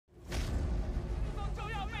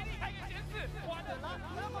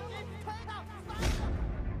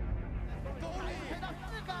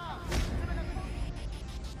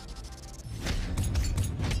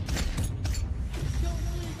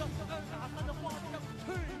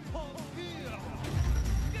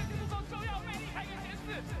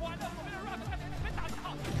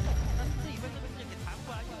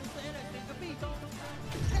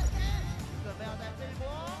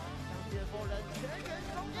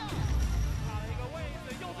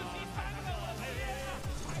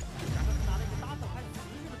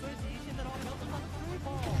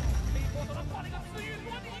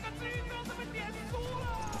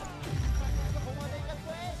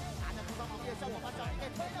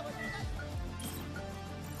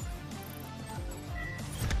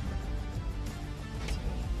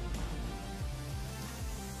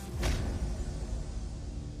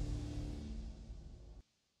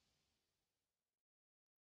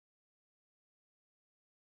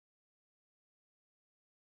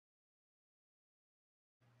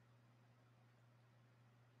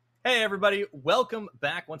Hey everybody, welcome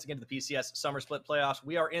back once again to the PCS Summer Split Playoffs.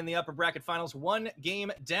 We are in the upper bracket finals, one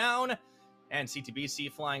game down, and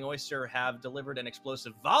CTBC Flying Oyster have delivered an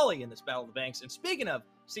explosive volley in this Battle of the Banks. And speaking of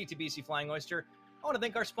CTBC Flying Oyster, I want to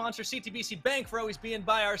thank our sponsor, CTBC Bank, for always being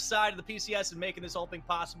by our side of the PCS and making this whole thing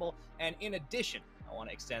possible. And in addition, I want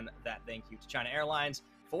to extend that thank you to China Airlines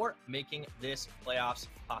for making this playoffs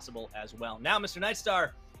possible as well. Now, Mr.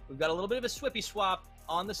 Nightstar, we've got a little bit of a swippy swap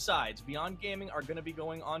on the sides. Beyond Gaming are going to be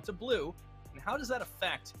going on to blue. And how does that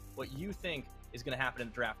affect what you think is going to happen in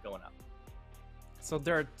the draft going up? So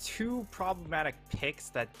there are two problematic picks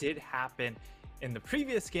that did happen in the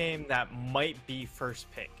previous game that might be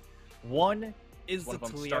first pick. One is the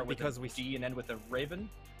Talia, because we D and end with a Raven.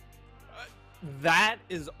 That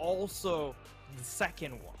is also the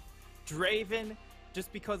second one. Draven,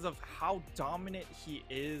 just because of how dominant he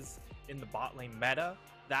is in the bot lane meta,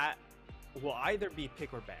 that will either be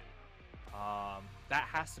pick or ban. That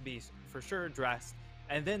has to be for sure addressed.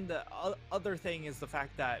 And then the other thing is the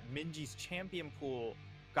fact that Minji's champion pool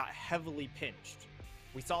got heavily pinched.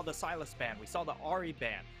 We saw the Sylas ban, we saw the Ahri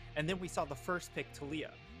ban, and then we saw the first pick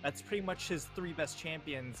Talia. That's pretty much his three best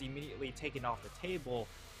champions immediately taken off the table.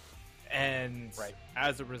 And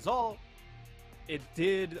as a result, it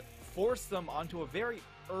did force them onto a very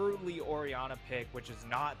early Orianna pick, which is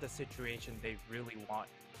not the situation they really want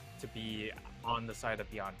to be on the side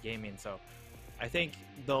of Beyond Gaming. So I think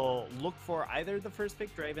they'll look for either the first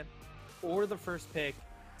pick Draven or the first pick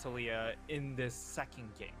Talia in this second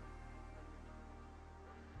game.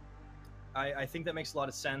 I think that makes a lot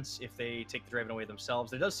of sense if they take the Draven away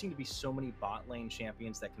themselves. There does seem to be so many bot lane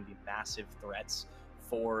champions that can be massive threats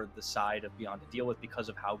for the side of Beyond to deal with because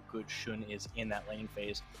of how good Shun is in that lane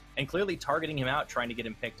phase. And clearly targeting him out, trying to get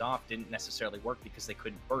him picked off didn't necessarily work because they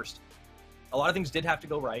couldn't burst. A lot of things did have to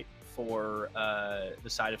go right for the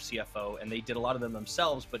side of CFO, and they did a lot of them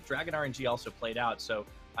themselves, but Dragon RNG also played out. So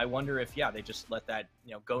I wonder if, they just let that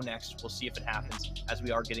go next. We'll see if it happens as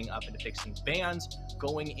we are getting up into picks and bans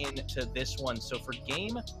going into this one. So for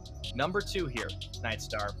game number 2 here,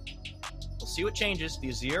 Nightstar, we'll see what changes. The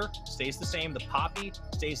Azir stays the same. The Poppy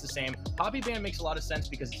stays the same. Poppy ban makes a lot of sense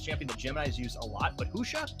because it's a champion that Gemini's use a lot, but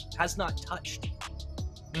Husha has not touched.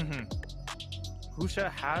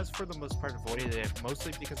 Husha has, for the most part, avoided it,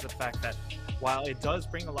 mostly because of the fact that while it does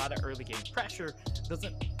bring a lot of early game pressure, it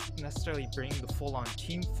doesn't necessarily bring the full-on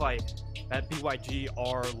team fight that BYG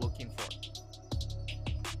are looking for.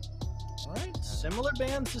 All right, similar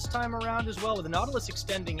bans this time around as well, with the Nautilus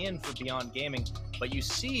extending in for Beyond Gaming. But you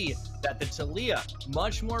see that the Talia,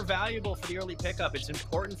 much more valuable for the early pickup. It's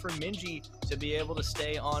important for Minji to be able to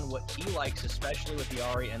stay on what he likes, especially with the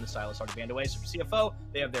Ahri and the Sylas already banned away. So for CFO,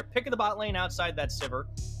 they have their pick of the bot lane outside that Sivir.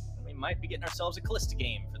 And we might be getting ourselves a Callista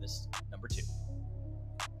game for this number 2.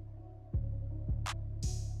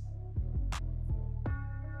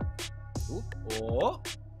 Ooh.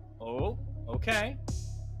 Oh, okay.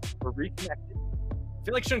 We're reconnected. I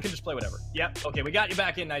feel like Shun can just play whatever. Yep. Okay, we got you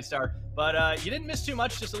back in, Nightstar. But you didn't miss too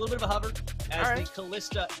much, just a little bit of a hover as the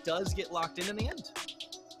Callista does get locked in the end.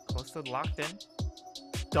 Callista locked in.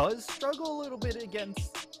 Does struggle a little bit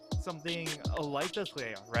against something like the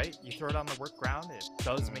Talia, right? You throw it on the work ground, it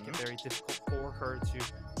does make it very difficult for her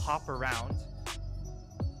to hop around.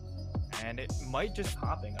 And it might just...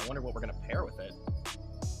 Hopping. I wonder what we're going to pair with it.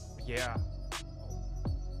 Yeah.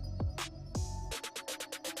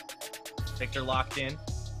 Victor locked in.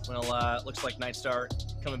 Well, looks like Nightstar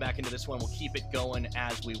coming back into this one. We'll keep it going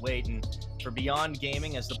as we wait. And for Beyond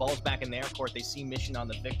Gaming, as the ball's back in their court, they see Mission on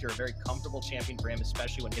the Victor, a very comfortable champion for him,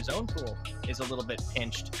 especially when his own pool is a little bit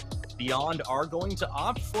pinched. Beyond are going to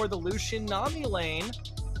opt for the Lucian Nami lane.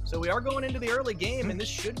 So we are going into the early game, and this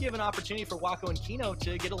should give an opportunity for Wako and Kino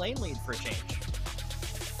to get a lane lead for a change.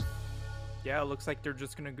 Yeah, it looks like they're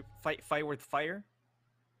just going to fight fire with fire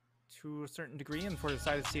to a certain degree. And for the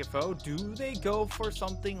side of CFO, do they go for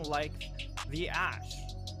something like the Ashe?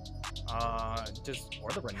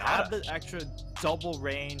 Or the Renata. Have the extra double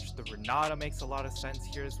range. The Renata makes a lot of sense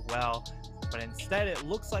here as well. But instead, it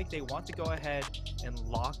looks like they want to go ahead and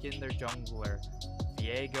lock in their jungler.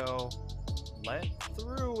 Viego let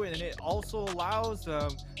through, and it also allows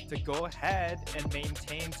them to go ahead and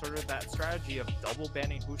maintain sort of that strategy of double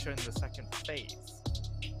banning Husha in the second phase.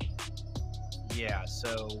 Yeah,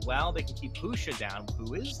 so while they can keep Husha down,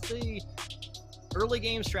 who is the early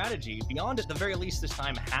game strategy, Beyond at the very least this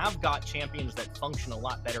time have got champions that function a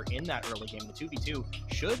lot better in that early game. The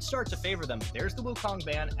 2v2 should start to favor them. There's the Wukong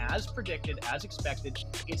ban, as predicted, as expected.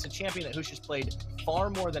 It's a champion that Husha's played far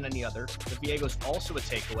more than any other. The Viego's also a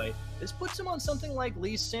takeaway. This puts him on something like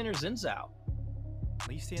Lee Sin or Xin Zhao.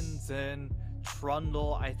 Lee Sin, Xin,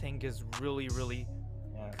 Trundle, I think is really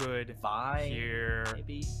good Vi, here.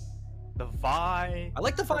 maybe. The Vi. I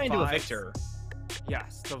like the Vi into a Victor.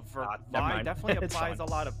 Yes, the never Vi mind. definitely It's applies fine.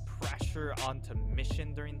 a lot of pressure onto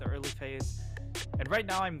Mission during the early phase. And right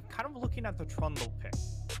now, I'm kind of looking at the Trundle pick.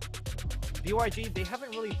 BYG, they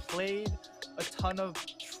haven't really played a ton of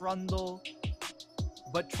Trundle,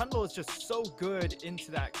 but Trundle is just so good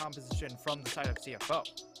into that composition from the side of CFO,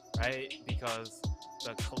 right? Because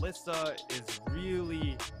the Kalista is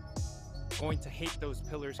really going to hate those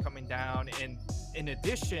pillars coming down, and in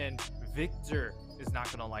addition, Victor is not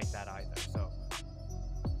going to like that either. So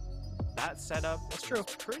that setup That's true.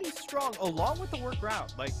 is pretty strong, along with the work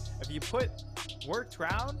round. Like, if you put worked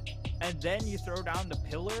round and then you throw down the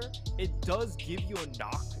pillar, it does give you a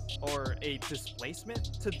knock or a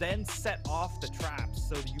displacement to then set off the traps,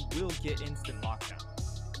 so you will get instant lockdown.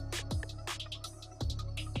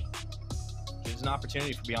 Gives an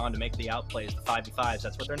opportunity for Beyond to make the outplays, the 5v5s.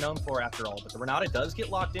 That's what they're known for after all. But the Renata does get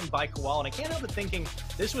locked in by Koala, and I can't help but thinking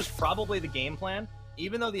this was probably the game plan.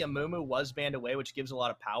 Even though the Amumu was banned away, which gives a lot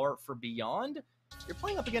of power for Beyond, you're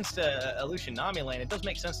playing up against a Lucian Nami lane. It does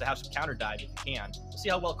make sense to have some counter dive if you can. We'll see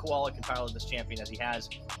how well Koala can pilot this champion, as he has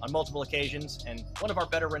on multiple occasions, and one of our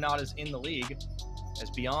better Renatas in the league, as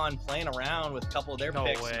Beyond playing around with a couple of their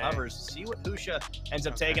picks and hovers. See what Husha ends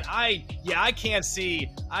up taking. I can't see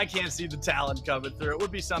the talent coming through. It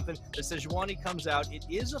would be something. The Sejuani comes out. It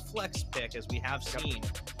is a flex pick, as we have seen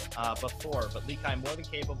before, but Lee Kai more than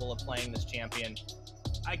capable of playing this champion.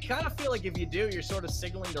 I kind of feel like if you do, you're sort of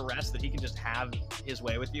signaling to Rest that he can just have his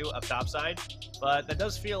way with you up top side. But that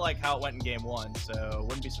does feel like how it went in game one, so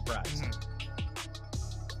wouldn't be surprised.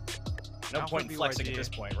 No point in flexing at this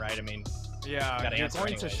point, right? I mean, yeah, you're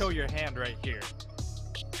going to show your hand right here.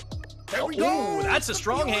 There we go! That's a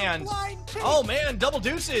strong hand! Oh man, double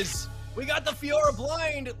deuces! We got the Fiora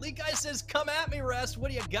blind! Lekai says, come at me, Rest,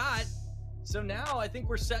 what do you got? So now I think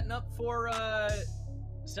we're setting up for a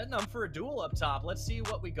duel up top. Let's see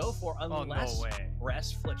what we go for, unless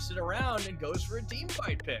Rest flips it around and goes for a team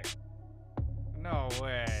fight pick. No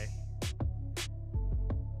way.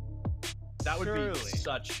 That would be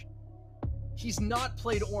such... He's not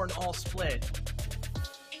played Ornn all split.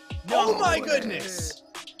 No oh my goodness!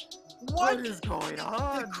 What is going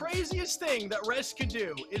on? The craziest thing that Rest could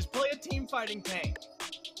do is play a team fighting tank,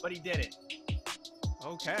 but he did it.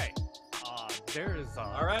 Okay. There's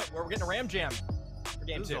all right, we're getting a ram jam for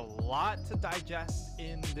game 2. There's a lot to digest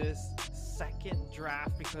in this second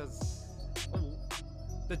draft, because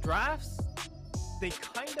the drafts, they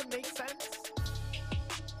kind of make sense,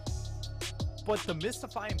 but the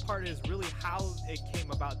mystifying part is really how it came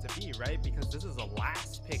about to be, right? Because this is a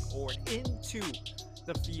last pick Ornn into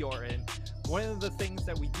the Fiora, and one of the things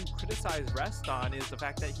that we do criticize Rest on is the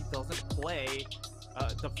fact that he doesn't play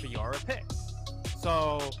the Fiora pick.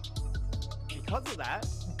 So because of that,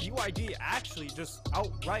 BYG actually just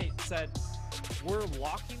outright said, we're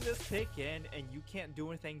locking this pick in and you can't do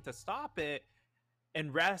anything to stop it.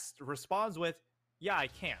 And Rest responds with, yeah, I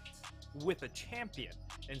can't, with a champion.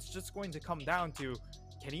 And it's just going to come down to,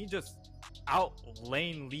 can he just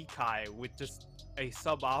out-lane Lee Kai with just a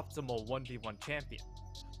suboptimal 1v1 champion?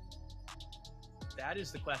 That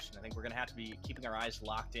is the question. I think we're going to have to be keeping our eyes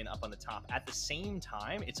locked in up on the top. At the same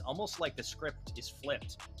time, it's almost like the script is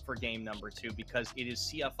flipped for game number 2, because it is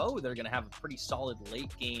CFO that are going to have a pretty solid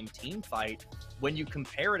late game team fight when you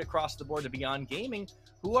compare it across the board to Beyond Gaming,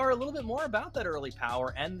 who are a little bit more about that early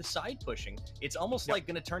power and the side pushing. It's almost like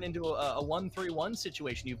going to turn into a 1-3-1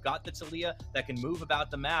 situation. You've got the Talia that can move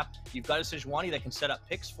about the map. You've got a Sejuani that can set up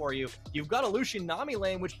picks for you. You've got a Lucian Nami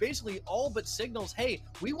lane, which basically all but signals, hey,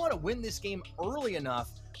 we want to win this game early enough.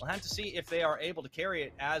 We'll have to see if they are able to carry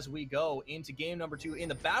it as we go into game number 2 in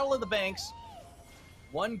the Battle of the Banks.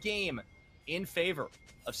 One game in favor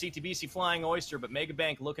of CTBC Flying Oyster, but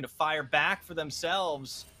Megabank looking to fire back for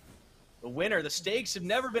themselves. The winner, the stakes have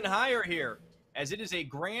never been higher here, as it is a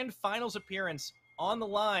grand finals appearance on the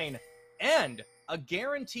line and a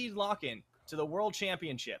guaranteed lock-in to the World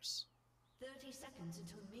Championships. 30 seconds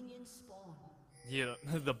until minions spawn. Yeah,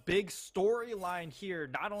 the big storyline here,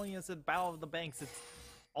 not only is it Battle of the Banks, it's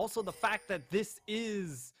also the fact that this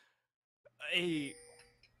is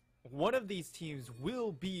one of these teams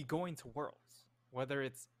will be going to Worlds, whether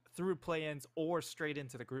it's through play-ins or straight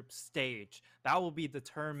into the group stage. That will be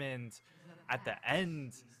determined at the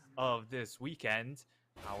end of this weekend.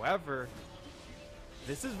 However,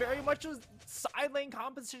 this is very much a side lane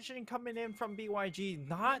competition coming in from BYG.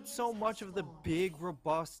 Not so much of the big,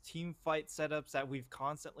 robust team fight setups that we've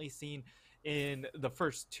constantly seen in the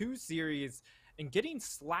first 2 series. And getting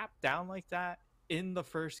slapped down like that in the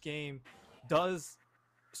first game does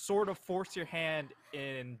sort of force your hand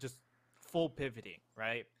and just full pivoting,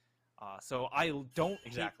 right? So I don't hate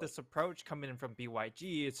Exactly. this approach coming in from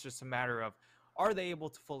BYG. It's just a matter of, are they able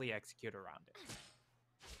to fully execute around it?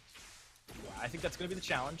 I think that's going to be the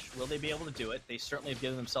challenge. Will they be able to do it? They certainly have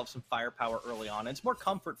given themselves some firepower early on. And it's more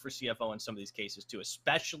comfort for CFO in some of these cases, too,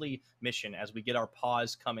 especially Mission as we get our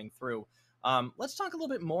pause coming through. Let's talk a little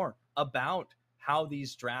bit more about how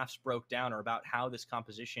these drafts broke down, or about how this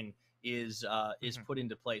composition is put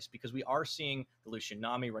into place, because we are seeing the Lucian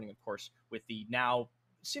Nami running, of course, with the now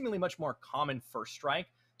seemingly much more common first strike.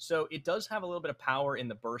 So it does have a little bit of power in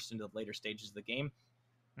the burst into the later stages of the game.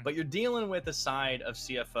 But you're dealing with a side of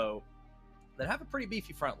CFO that have a pretty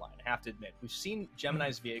beefy front line, I have to admit. We've seen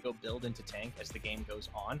Gemini's Viego build into tank as the game goes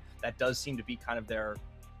on. That does seem to be kind of their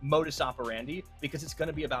modus operandi, because it's going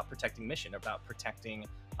to be about protecting Mission, about protecting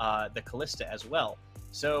the Callista as well.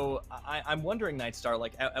 So I'm wondering, Nightstar,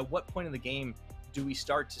 like at what point in the game do we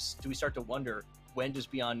start to wonder, when does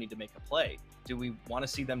Beyond need to make a play? Do we want to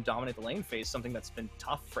see them dominate the lane phase, something that's been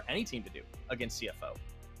tough for any team to do against CFO?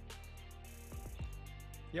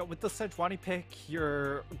 Yeah, with the Sejuani pick,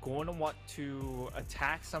 you're going to want to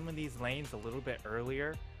attack some of these lanes a little bit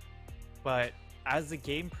earlier. But as the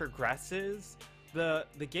game progresses, the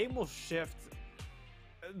game will shift.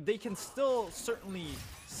 They can still certainly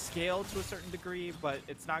scale to a certain degree, but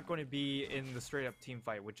it's not going to be in the straight up team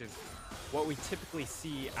fight, which is what we typically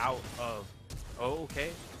see out of. Oh,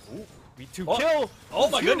 okay. Ooh, kill. Oh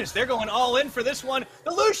my goodness, they're going all in for this one.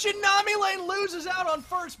 The Lucian Nami lane loses out on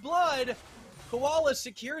first blood. Koala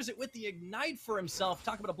secures it with the Ignite for himself.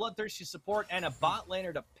 Talk about a bloodthirsty support and a bot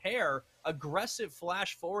laner to pair. Aggressive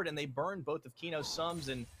flash forward, and they burn both of Kino's sums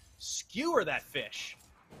and skewer that fish.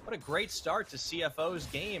 What a great start to CFO's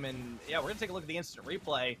game. And yeah, we're going to take a look at the instant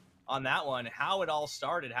replay on that one, how it all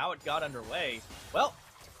started, how it got underway. Well,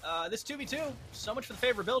 this 2v2, so much for the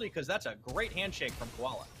favorability, because that's a great handshake from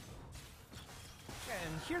Koala.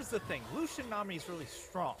 And here's the thing, Lucian Nami is really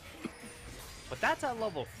strong, but that's at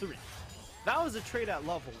level 3. That was a trade at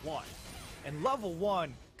level 1. And level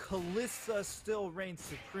 1, Callista still reigns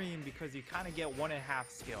supreme because you kind of get 1.5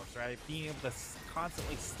 skills, right? Being able to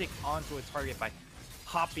constantly stick onto a target by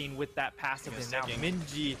hopping with that passive. And now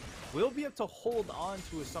Minji will be able to hold on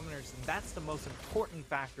to his summoners, and that's the most important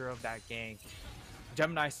factor of that game.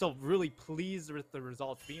 Gemini still really pleased with the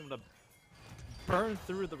results, being able to burn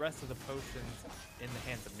through the rest of the potions in the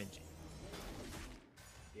hands of Minji.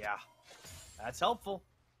 Yeah, that's helpful,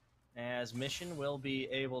 as Mission will be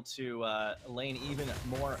able to lane even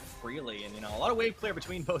more freely. And, you know, a lot of wave clear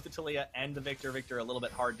between both the Taliyah and the Victor. Victor a little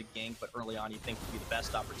bit hard to gank, but early on you think would be the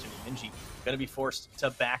best opportunity. Minji going to be forced to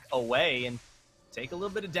back away and take a little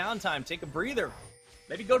bit of downtime, take a breather.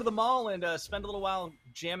 Maybe go to the mall and spend a little while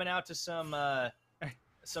jamming out to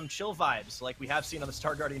some chill vibes like we have seen on the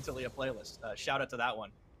Star Guardian Taliyah playlist. Shout out to that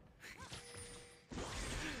one.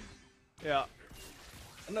 Yeah.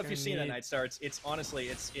 I don't know if you've seen that, Nightstar. It's honestly,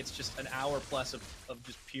 it's just an hour plus of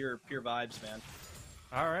just pure vibes, man.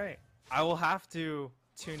 All right, I will have to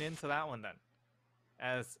tune into that one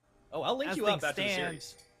then. I'll link you up after the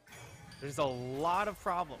series. There's a lot of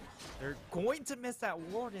problems. They're going to miss that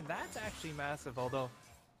ward, and that's actually massive. Although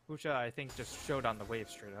Husha, I think, just showed on the wave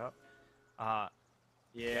straight up.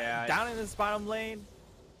 Yeah. Down in this bottom lane,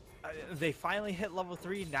 they finally hit level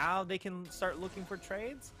 3. Now they can start looking for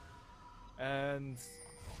trades, and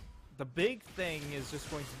the big thing is just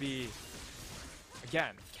going to be,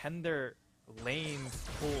 again, can their lanes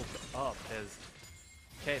hold up?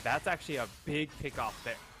 Okay, that's actually a big pick off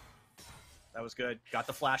there. That was good. Got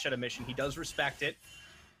the flash out of Mission. He does respect it.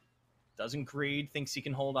 Doesn't greed. Thinks he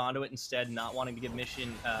can hold on to it instead, not wanting to give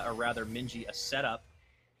Mission, or rather Minji, a setup.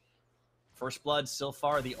 First blood, so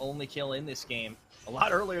far, the only kill in this game. A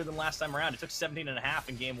lot earlier than last time around. It took 17.5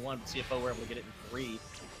 in game 1, but CFO were able to get it in 3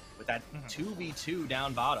 with that 2v2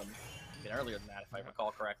 down bottom. Even earlier than that, if I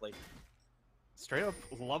recall correctly. Straight up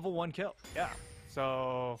level 1 kill. Yeah.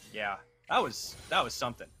 So yeah, that was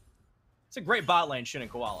something. It's a great bot lane, Shin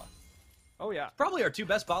and Koala. Oh yeah, probably our 2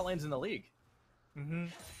 best bot lanes in the league.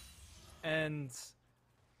 And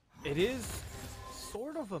it is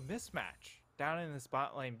sort of a mismatch down in this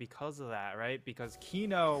bot lane because of that, right? Because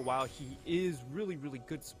Kino, while he is really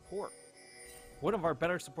good support, one of our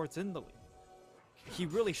better supports in the league, he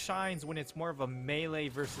really shines when it's more of a melee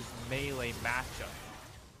versus melee matchup.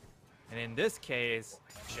 And in this case,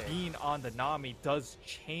 being on the Nami does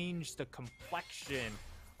change the complexion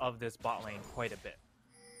of this bot lane quite a bit.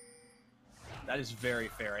 That is very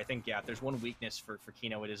fair. I think, yeah, if there's one weakness for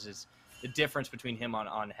Kino, it is the difference between him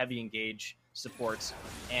on heavy engage supports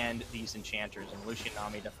and these enchanters. And Lucian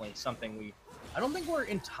Nami definitely something I don't think we're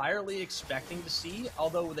entirely expecting to see,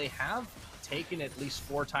 although they have taken at least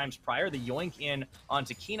 4 times prior. The yoink in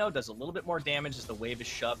onto Kino does a little bit more damage as the wave is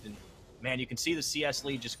shoved, and man, you can see the CS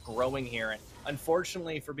lead just growing here. And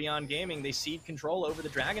unfortunately for Beyond Gaming, they cede control over the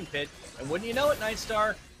Dragon Pit, and wouldn't you know it,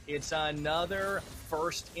 Nightstar, it's another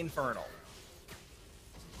first Infernal.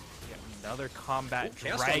 Yeah, another combat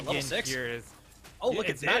Chaos dragon level 6. here is. Oh, look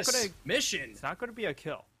at it's not this gonna- mission. It's not going to be a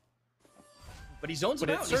kill. But he zones But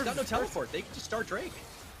him it out. He's got serves no its teleport. They can just start Drake.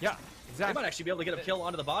 Yeah, They exactly. might actually be able to get a kill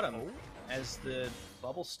onto the bottom as the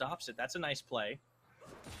bubble stops it. That's a nice play.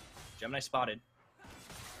 Gemini spotted.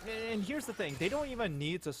 And here's the thing, they don't even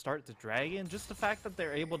need to start the dragon. Just the fact that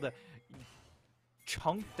they're able to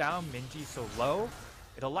chunk down Minji so low,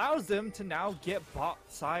 it allows them to now get bot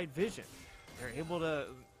side vision. They're able to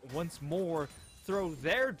once more throw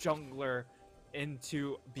their jungler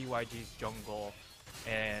into BYG's jungle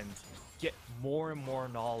and get more and more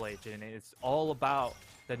knowledge. And it's all about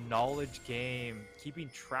the knowledge game, keeping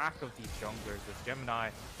track of these junglers. With Gemini,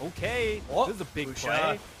 okay, Oh, this is a big Busha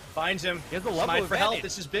play. finds him. He has a level Smite for help. advantage.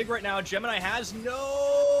 This is big right now. Gemini has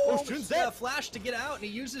no Shun's dead. flash to get out, and he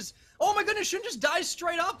uses... Oh my goodness, Shun just dies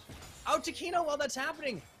straight up out to Kino while that's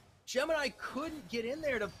happening. Gemini couldn't get in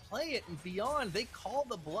there to play it, and Beyond, they call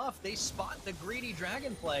the bluff. They spot the greedy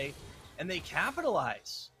dragon play, and they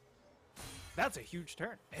capitalize. That's a huge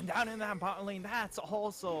turn. And down in that bottom lane, that's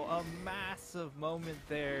also a massive moment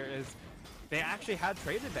there, is they actually had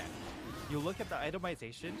trade advantage. You look at the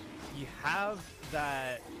itemization, you have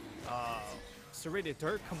that serrated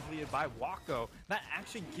dirt completed by Wako. That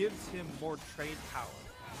actually gives him more trade power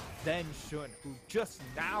than Shun, who just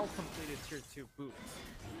now completed tier 2 boots.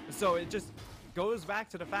 So it just goes back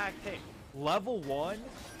to the fact, hey, level 1,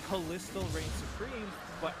 Callisto reigns supreme,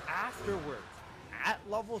 but afterwards, at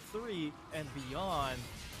level 3 and beyond,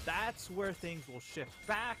 that's where things will shift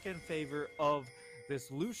back in favor of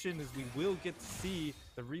this Lucian, as we will get to see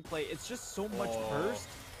the replay. It's just so much burst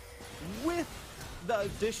with the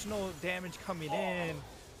additional damage coming in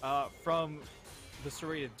from the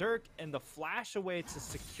serrated Dirk, and the flash away to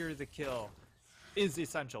secure the kill is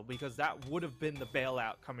essential, because that would have been the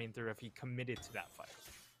bailout coming through if he committed to that fight.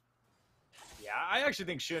 Yeah, I actually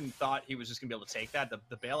think Shun thought he was just going to be able to take that.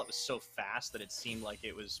 The bailout was so fast that it seemed like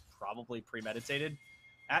it was probably premeditated.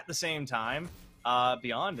 At the same time,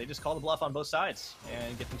 Beyond, they just call the bluff on both sides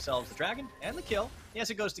and get themselves the dragon and the kill. Yes,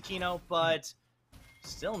 it goes to Kino, but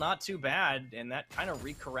still not too bad, and that kind of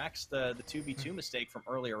recorrects the 2v2 mistake from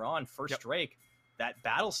earlier on. First Drake, that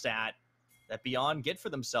battle stat that Beyond get for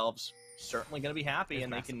themselves, certainly going to be happy, It's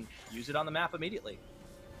and massive. they can use it on the map immediately.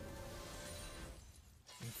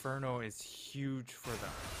 Inferno is huge for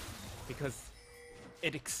them because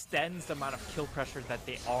it extends the amount of kill pressure that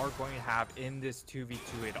they are going to have in this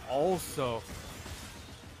 2v2. It also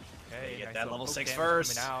They get nice that little level poke 6 damage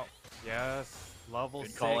first. coming out. Yes, level Good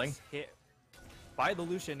 6 calling. hit by the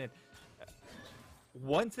Lucian, and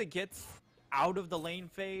once it gets out of the lane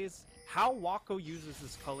phase, how Wako uses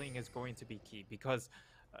his culling is going to be key, because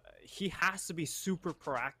he has to be super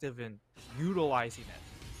proactive in utilizing it.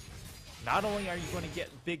 Not only are you going to get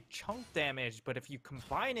big chunk damage, but if you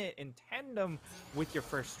combine it in tandem with your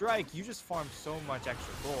first strike, you just farm so much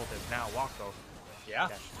extra gold. As now Wako, Yeah.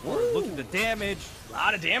 look at the damage. A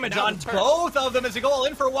lot of damage And now on the turn. both of them as they go all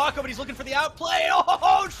in for Wako, but he's looking for the outplay.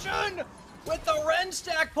 Oh, Shun with the Ren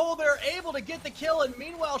stack pull, they're able to get the kill, and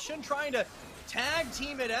meanwhile, Shun trying to tag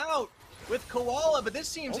team it out with Koala, but this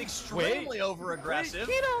seems extremely over-aggressive.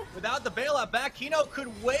 Wait, Kino. Without the bailout back, Kino could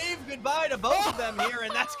wave goodbye to both of them here,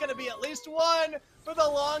 and that's going to be at least one for the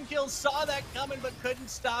long kill. Saw that coming, but couldn't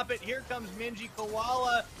stop it. Here comes Minji.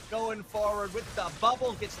 Koala going forward with the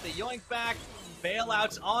bubble, gets the yoink back.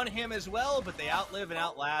 Bailouts on him as well, but they outlive and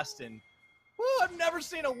outlast, and whoo, I've never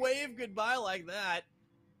seen a wave goodbye like that.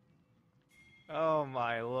 Oh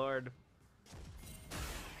my lord.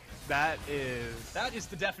 That is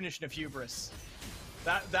The definition of hubris.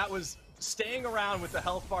 That was staying around with the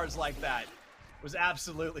health bars like that was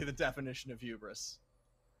absolutely the definition of hubris.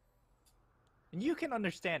 And you can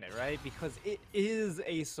understand it, right? Because it is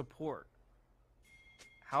a support.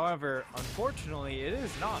 However, unfortunately, it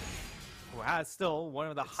is not. Who has still one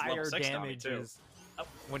of the It's level higher 6 Nami, too. damages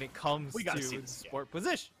when it comes We gotta to see this, support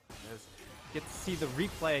position. Just get to see the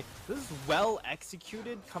replay. This is well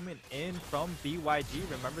executed coming in from BYG.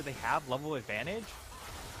 Remember, they have level advantage.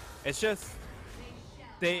 It's just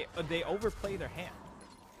they overplay their hand.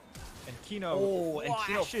 And Kino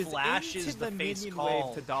flashes into the face minion call.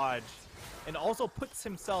 wave to dodge, and also puts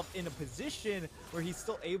himself in a position where he's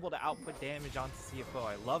still able to output damage onto CFO.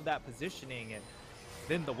 I love that positioning, and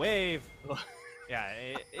then the wave. Yeah,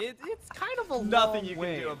 it's kind of a Nothing long you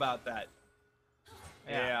wave. can do about that.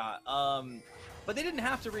 Yeah. Yeah. but they didn't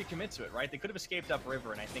have to recommit to it, right? They could have escaped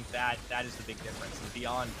upriver, and I think that is the big difference. And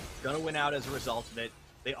Beyond gonna win out as a result of it.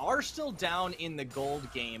 They are still down in the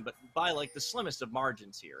gold game, but by like the slimmest of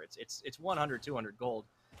margins here. It's 100, 200 gold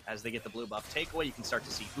as they get the blue buff takeaway. You can start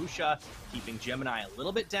to see Husha keeping Gemini a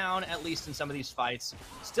little bit down, at least in some of these fights.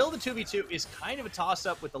 Still, the 2v2 is kind of a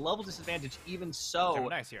toss-up with the level disadvantage even so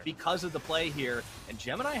because of the play here. And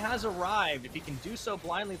Gemini has arrived. If he can do so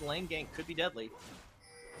blindly, the lane gank could be deadly.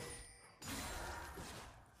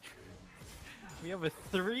 We have a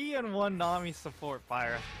 3-1 Nami support,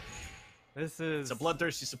 Pyra. This is... It's a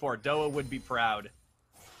bloodthirsty support. Doa would be proud.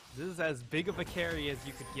 This is as big of a carry as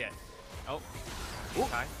you could get. Oh.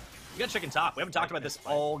 Okay. We got chicken top. We haven't talked about this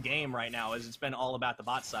all game right now, as it's been all about the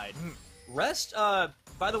bot side. Rest,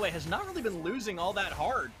 by the way, has not really been losing all that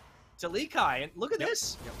hard to Lee Kai. And look at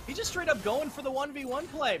this. He's just straight up going for the 1v1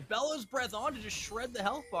 play. Bellows breath on to just shred the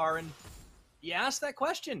health bar. And you ask that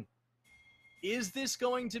question. Is this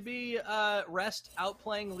going to be Rest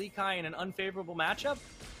outplaying Lee Kai in an unfavorable matchup?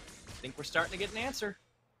 I think we're starting to get an answer.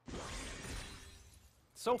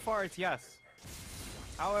 So far, it's yes.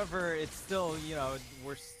 However, it's still, you know,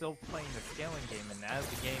 we're still playing the scaling game, and as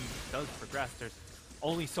the game does progress, there's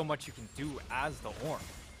only so much you can do as the Ornn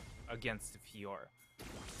against the Fiora.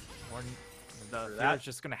 Or the Fiora's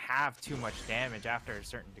just going to have too much damage after a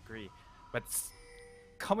certain degree. But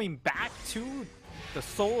coming back to the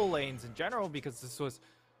solo lanes in general, because this was,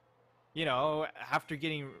 you know, after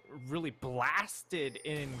getting really blasted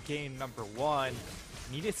in game number 1,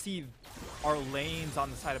 need to see our lanes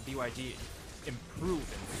on the side of BYG improve.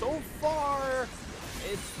 And so far,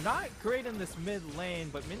 it's not great in this mid lane,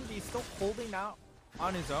 but Minji's still holding out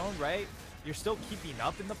on his own, right? You're still keeping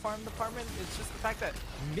up in the farm department. It's just the fact that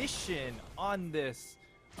mission on this,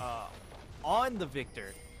 on the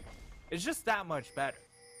Victor, is just that much better,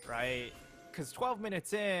 right? Because 12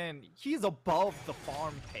 minutes in, he's above the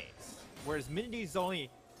farm pace, whereas Minji's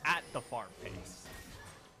only at the farm pace.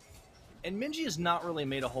 And Minji has not really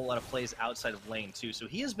made a whole lot of plays outside of lane, too. So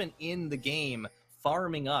he has been in the game,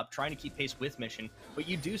 farming up, trying to keep pace with Mission. But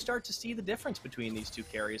you do start to see the difference between these two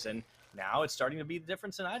carries, and now it's starting to be the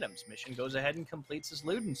difference in items. Mission goes ahead and completes his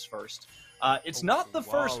Ludens first. It's not the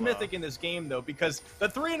first Mythic in this game, though, because the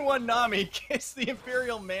 3-in-1 Nami gets the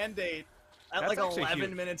Imperial Mandate at like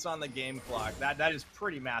 11 minutes on the game clock. That is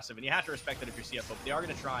pretty massive, and you have to respect that if you're CFO. But they are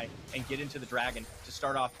going to try and get into the Dragon to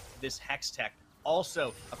start off this Hex Tech.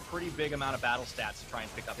 Also, a pretty big amount of battle stats to try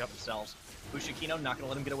and pick up themselves. Bushikino not going to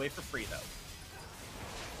let him get away for free, though.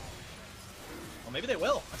 Well, maybe they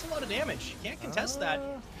will. That's a lot of damage. You can't contest that.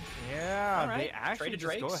 Yeah, right. They actually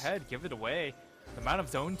just go ahead, give it away. The amount of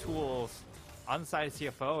zone tools on the side of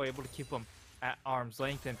CFO, able to keep them at arm's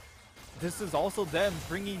length. And this is also them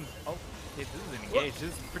bringing... Oh, okay, this is an engage.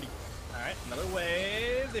 This is pretty... All right, another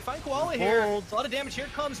wave. They find Koala here. It's a lot of damage. Here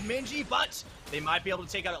comes Minji, but they might be able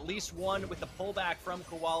to take out at least one with the pullback from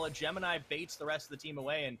Koala. Gemini baits the rest of the team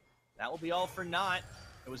away, and that will be all for naught.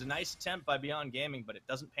 It was a nice attempt by Beyond Gaming, but it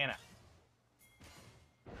doesn't pan out.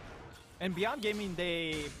 And Beyond Gaming,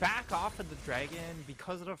 they back off of the Dragon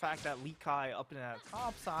because of the fact that Lee Kai up in that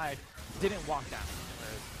top side didn't walk down.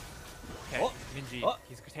 Whereas, Minji,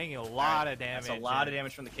 he's taking a lot of damage. That's a lot of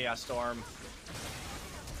damage from the Chaos Storm.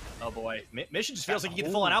 Oh boy, Mission just feels like he can get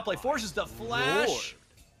the full-on outplay. Forces the flash.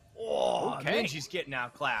 Oh, Minji's getting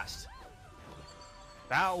outclassed.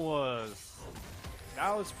 That was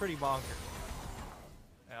pretty bonkers.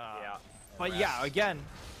 Yeah. But yeah, again,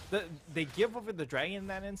 they give over the Dragon in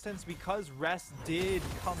that instance because Rest did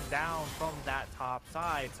come down from that top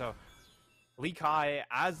side. So Lee Kai,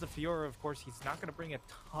 as the Fiora, of course, he's not going to bring a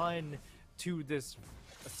ton to this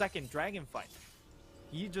second Dragon fight.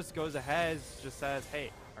 He just goes ahead, just says,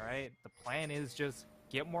 hey, all right, the plan is just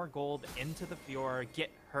get more gold into the Fiora,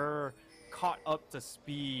 get her caught up to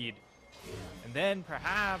speed. And then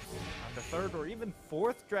perhaps on the third or even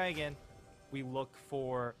fourth Dragon, we look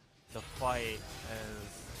for the fight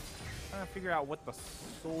as trying to figure out what the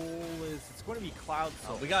soul is. It's going to be Cloud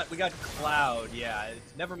Soul. We got Cloud, yeah.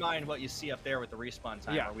 Never mind what you see up there with the respawn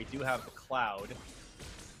timer. Yeah. We do have the Cloud.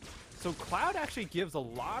 So Cloud actually gives a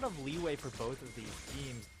lot of leeway for both of these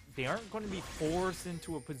teams. They aren't going to be forced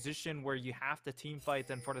into a position where you have to team fight.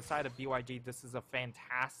 And for the side of BYG, this is a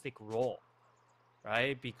fantastic role,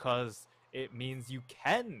 right? Because it means you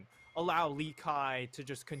can allow Lee Kai to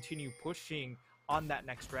just continue pushing on that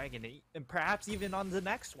next Dragon, and perhaps even on the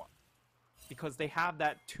next one, because they have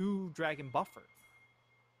that 2-Dragon buffer.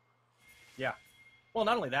 Yeah. Well,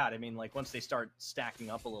 not only that, I mean, like, once they start stacking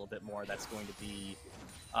up a little bit more, that's going to be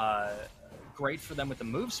great for them with the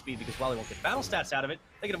move speed, because while they won't get battle stats out of it,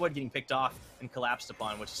 they can avoid getting picked off and collapsed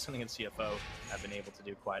upon, which is something that CFO have been able to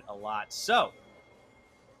do quite a lot. So,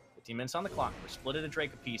 15 minutes on the clock. We're split at a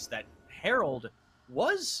Drake apiece. That Herald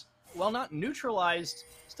was, well, not neutralized,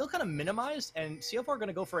 still kind of minimized, and CFO are going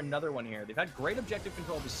to go for another one here. They've had great objective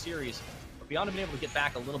control of the series, but Beyond have been able to get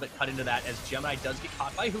back a little bit cut into that as Gemini does get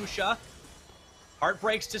caught by Husha. Heart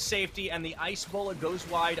breaks to safety, and the Ice Bola goes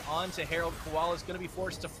wide onto Herald. Koala's going to be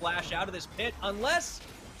forced to flash out of this pit, unless,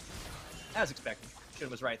 as expected,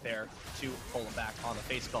 Shun was right there to pull him back on the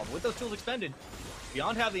face call. But with those tools expended,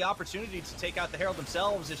 Beyond have the opportunity to take out the Herald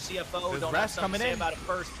themselves if CFO don't have something to say about it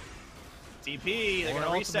first. TP, they're going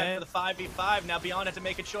to reset for the 5v5. Now Beyond have to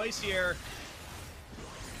make a choice here.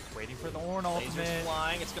 Waiting for the Ornn ultimate. Lasers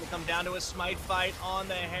flying. It's going to come down to a smite fight on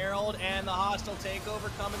the Herald, and the hostile takeover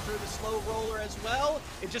coming through the slow roller as well.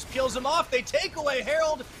 It just peels him off. They take away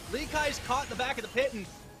Herald. Lee Kai's caught in the back of the pit, and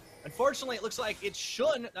unfortunately, it looks like it's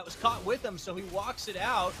Shun that was caught with him, so he walks it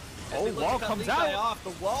out. Oh, wall comes out. Off.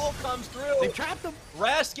 The wall comes through. They trapped him.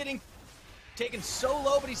 Rest getting taken so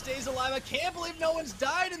low, but he stays alive. I can't believe no one's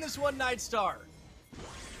died in this one, Nightstar.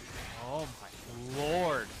 Oh my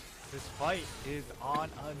lord. This fight is on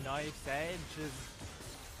a knife's edge.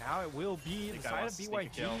 Now it will be the side of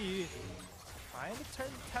BYG. Trying to turn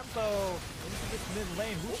tempo into this mid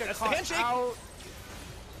lane. That's the handshake. Out.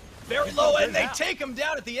 Very low, and they take him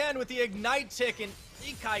down at the end with the ignite tick, and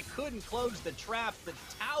Ikai couldn't close the trap. The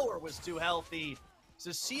tower was too healthy.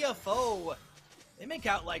 So CFO, they make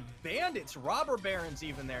out like bandits, robber barons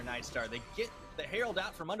even there, Nightstar. They get the Herald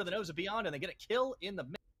out from under the nose of Beyond, and they get a kill in the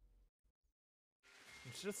mid.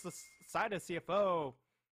 It's just the side of CFO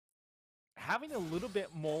having a little bit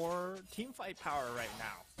more team fight power right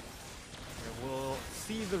now. We'll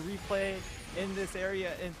see the replay in this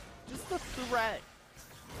area, and just the threat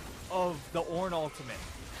of the Ornn ultimate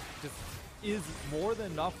just is more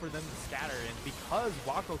than enough for them to scatter. And because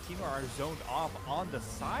Wako Kima are zoned off on the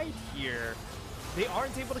side here, they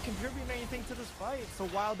aren't able to contribute anything to this fight. So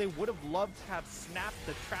while they would have loved to have snapped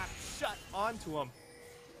the trap shut onto them,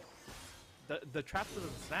 the trap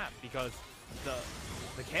doesn't snap because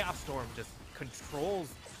the Chaos Storm just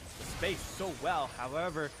controls the space so well.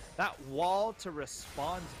 However, that wall to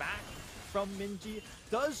respond back from Minji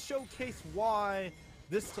does showcase why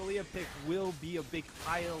this Taliyah pick will be a big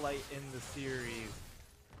highlight in the series,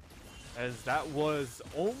 as that was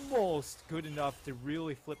almost good enough to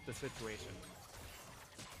really flip the situation.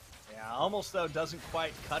 Yeah, almost though doesn't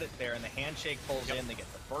quite cut it there, and the handshake pulls in. They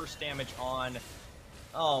get the burst damage on.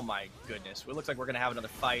 Oh my goodness. It looks like we're going to have another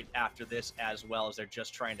fight after this, as well as they're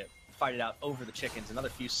just trying to fight it out over the chickens. Another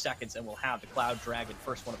few seconds and we'll have the Cloud Dragon,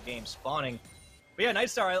 first one of game, spawning. But yeah,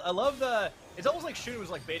 Nightstar, I love the... It's almost like Shun was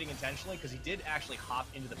like baiting intentionally, because he did actually hop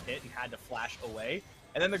into the pit and had to flash away.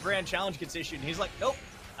 And then the Grand Challenge gets issued, and he's like, nope,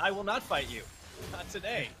 I will not fight you. Not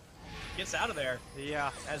today. Gets out of there.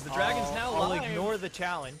 Yeah. As the Dragon's now I'll live. ignore the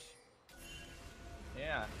challenge.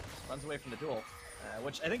 Yeah, runs away from the duel.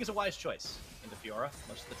 Which I think is a wise choice into Fiora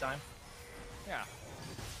most of the time. Yeah.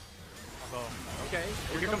 Although, okay,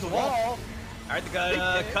 here comes the wall. All right, the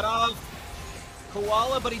guy cut off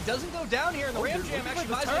Koala, but he doesn't go down here, and the Ram Jam actually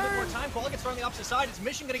buys a little bit more time. Koala gets thrown on the opposite side. It's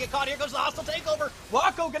Mission going to get caught. Here goes the hostile takeover.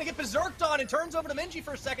 Wako going to get berserked on and turns over to Minji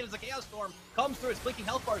for a second as the Chaos Storm comes through. It's blinking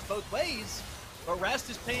health bars both ways. But Rest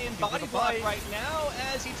is paying body block right now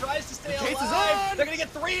as he tries to stay alive. They're going to get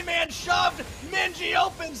three-man shoved. Minji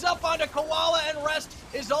opens up onto Koala, and Rest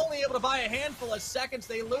is only able to buy a handful of seconds.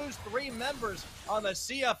 They lose 3 members on the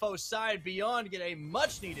CFO side. Beyond get a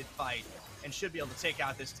much-needed fight and should be able to take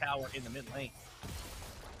out this tower in the mid lane.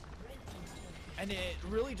 And it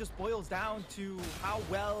really just boils down to how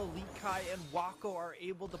well Lee Kai and Wako are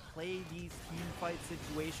able to play these team fight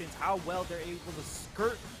situations, how well they're able to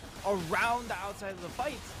skirt around the outside of the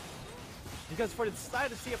fight. Because for the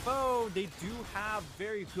side of CFO, they do have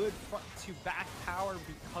very good front to back power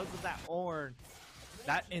because of that Ornn.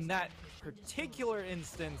 That in that particular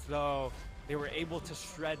instance though, they were able to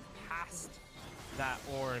shred past that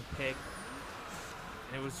Ornn pick.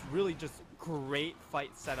 And it was really just great fight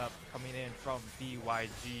setup coming in from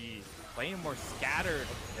BYG. Playing a more scattered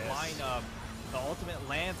lineup. The ultimate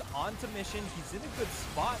lands onto Mission. He's in a good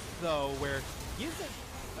spot though, where he isn't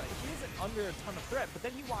under a ton of threat, but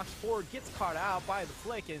then he walks forward, gets caught out by the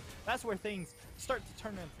flick, and that's where things start to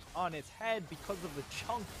turn on its head because of the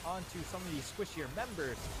chunk onto some of these squishier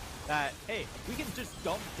members. That, hey, we can just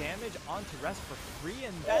dump damage onto Rest for free,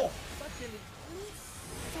 and that's such an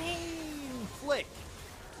insane flick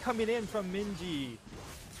coming in from Minji.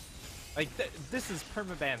 Like, this is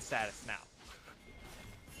permaban status now.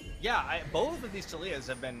 Yeah, both of these Taliyahs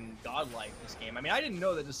have been godlike this game. I mean, I didn't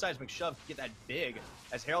know that the seismic shove could get that big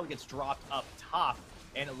as Herald gets dropped up top.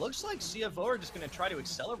 And it looks like CFO are just going to try to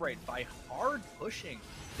accelerate by hard pushing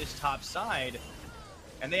this top side.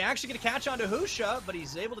 And they actually get a catch onto Husha, but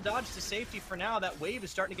he's able to dodge to safety for now. That wave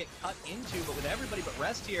is starting to get cut into, but with everybody but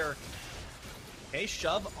Rest here. Okay,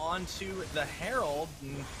 shove onto the Herald.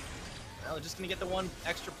 And, well, just going to get the one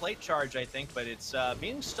extra plate charge, I think, but it's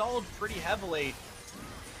being stalled pretty heavily.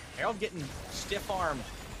 Herald getting stiff-armed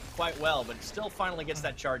quite well, but still finally gets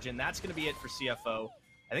that charge in. That's going to be it for CFO.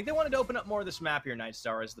 I think they wanted to open up more of this map here,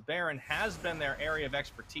 Nightstar, as the Baron has been their area of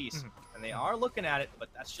expertise, and they are looking at it, but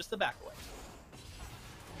that's just the back away.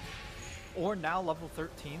 Ornn now level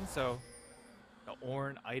 13, so the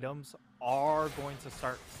Ornn items are going to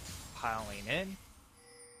start piling in.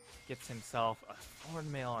 Gets himself a Thorn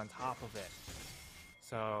Mail on top of it.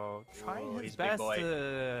 So trying his best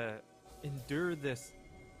to endure this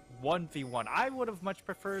 1v1. I would have much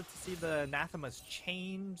preferred to see the Anathema's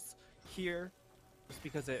chains here, just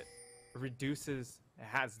because it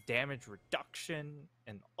has damage reduction,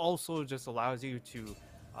 and also just allows you to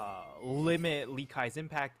limit Lee Kai's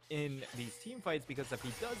impact in these team fights, because if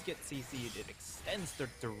he does get CC'd, it extends the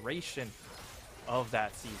duration of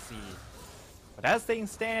that CC. But as things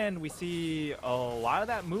stand, we see a lot of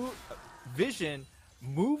that vision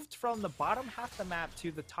moved from the bottom half of the map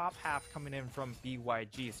to the top half coming in from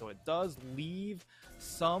BYG. So it does leave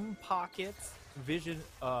some pockets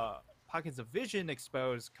of vision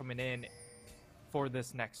exposed coming in for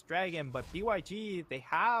this next dragon, but BYG, they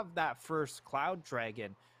have that first Cloud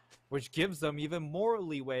Dragon, which gives them even more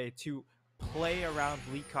leeway to play around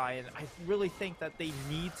Lee Kai, and I really think that they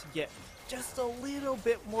need to get just a little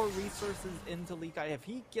bit more resources into Lee Kai. If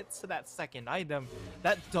he gets to that second item,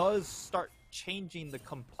 that does start changing the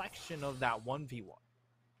complexion of that 1v1.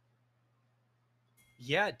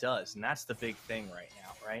 Yeah, it does, and that's the big thing right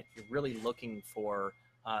now, right? You're really looking for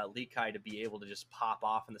Lee Kai to be able to just pop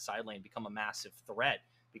off in the side lane, become a massive threat,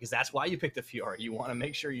 because that's why you pick the Fiora. You want to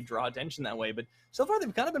make sure you draw attention that way, but so far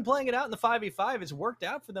they've kind of been playing it out in the 5v5. It's worked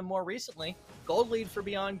out for them more recently. Gold lead for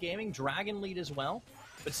Beyond Gaming, Dragon lead as well,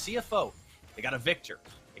 but CFO, they got a Victor,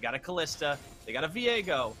 they got a Callista, they got a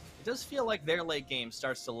Viego. It does feel like their late game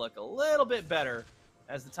starts to look a little bit better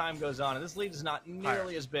as the time goes on, and this lead is not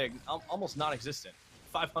nearly as big, almost non-existent,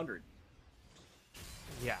 500.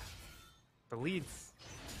 Yeah, the lead's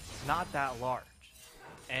not that large,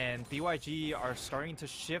 and BYG are starting to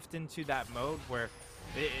shift into that mode where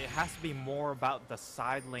it has to be more about the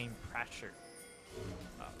side lane pressure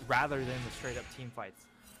rather than the straight up team fights.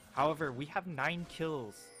 However, we have 9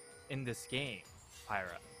 kills in this game,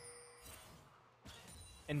 Pyra,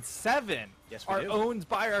 and 7 are owned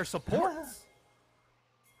by our supports.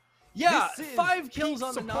 Yeah, 5 kills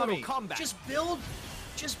on the Nami. Combat. Just build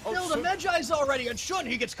a Medjai's already on Shun.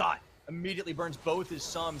 He gets caught. Immediately burns both his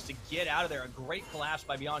sums to get out of there. A great collapse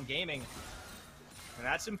by Beyond Gaming. And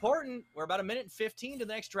that's important. We're about 1:15 to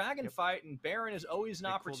the next Dragon fight, and Baron is always an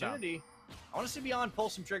opportunity. I want to see Beyond pull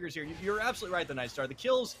some triggers here. You're absolutely right, the Nightstar. The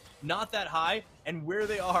kills, not that high, and where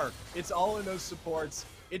they are, it's all in those supports.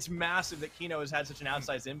 It's massive that Kino has had such an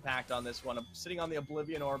outsized impact on this one. I'm sitting on the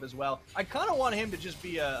Oblivion Orb as well. I kind of want him to just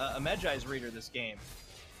be a Medjai's reader this game.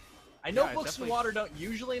 I know books and water don't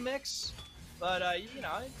usually mix, but, you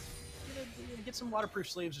know, get some waterproof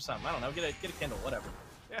sleeves or something. I don't know, get a Kindle, whatever.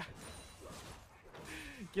 Yeah.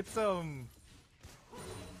 Get some,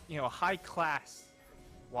 you know, high-class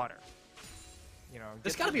water. You know,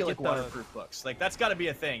 there's got to be like waterproof books. Like that's got to be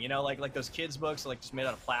a thing. You know, like those kids books, like just made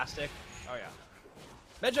out of plastic. Oh yeah.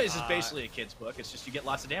 Medjai's is basically a kid's book. It's just you get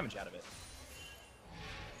lots of damage out of it.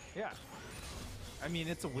 Yeah. I mean,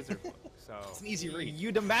 it's a wizard book, so it's an easy read.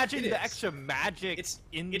 You'd imagine the extra magic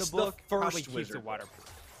in the book probably keeps it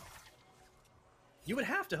waterproof. You would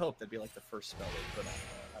have to hope that'd be like the first spell they put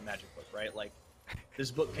on a magic book, right? Like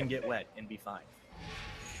this book can get wet and be fine.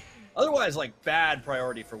 Otherwise, like bad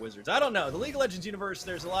priority for wizards. I don't know. The League of Legends universe,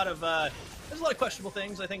 there's a lot of questionable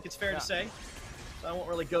things. I think it's fair to say. So I won't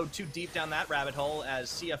really go too deep down that rabbit hole as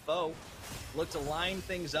CFO look to line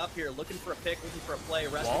things up here, looking for a pick, looking for a play.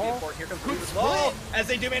 Rest of the important. Here comes Bruce's ball as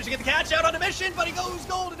they do manage to get the catch out on a mission, but he goes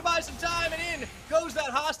gold to buy some time, and in goes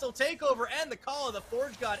that hostile takeover and the call of the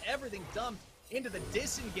Forge God. Everything dumped into the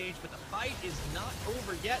disengage, but the fight is not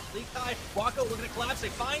over yet. Lee Kai, Wako looking to collapse. They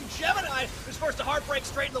find Gemini, who's forced to heartbreak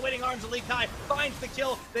straight in the waiting arms of Lee Kai. Finds the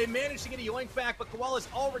kill. They manage to get a yoink back, but Koala's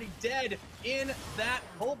already dead in that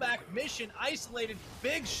pullback mission. Isolated,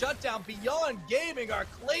 big shutdown. Beyond Gaming are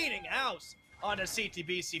cleaning house on a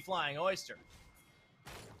CTBC Flying Oyster.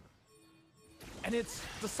 And it's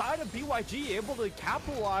the side of BYG able to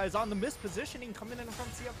capitalize on the mispositioning coming in from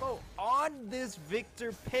CFO. On this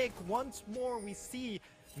Victor pick, once more we see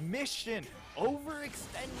Mission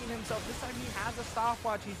overextending himself. This time he has a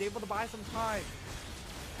stopwatch. He's able to buy some time.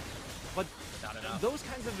 but Not enough. those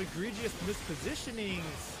kinds of egregious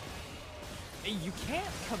mispositionings, you can't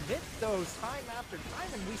commit those time after time,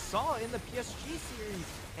 and we saw in the PSG series,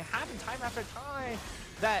 it happened time after time,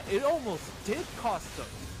 that it almost did cost them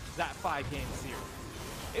that 5-game series.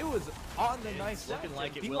 It was on the nice looking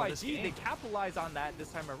like it will this BYG, game. they capitalize on that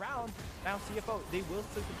this time around. Now CFO, they will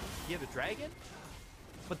still get a dragon,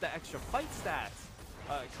 but the extra fight stats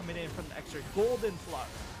coming in from the extra golden flux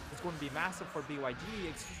is going to be massive for BYG,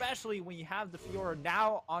 especially when you have the Fiora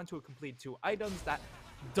now onto a complete 2 items that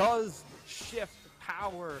does shift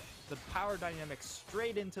the power dynamic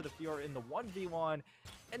straight into the Fiora in the 1v1.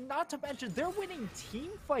 And not to mention, they're winning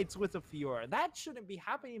team fights with a Fiora. That shouldn't be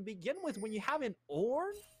happening to begin with when you have an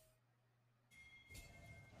Ornn.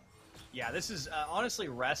 Yeah, this is honestly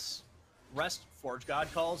Rest Forge God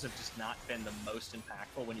calls have just not been the most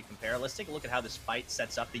impactful when you compare. Let's take a look at how this fight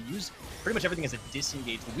sets up. They use pretty much everything as a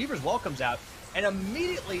disengage. The Weaver's Wall comes out, and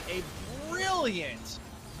immediately a brilliant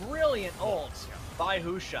ult by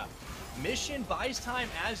Husha. Mission buys time,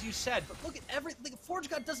 as you said, but look at everything. Forge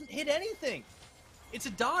God doesn't hit anything. It's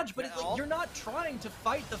a dodge, but you're not trying to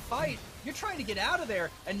fight the fight. You're trying to get out of there,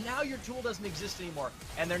 and now your tool doesn't exist anymore,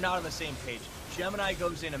 and they're not on the same page. Gemini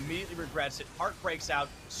goes in, immediately regrets it. Heart breaks out,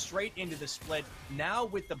 straight into the split. Now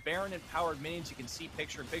with the Baron empowered minions, you can see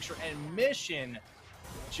picture-in-picture, and Mission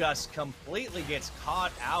just completely gets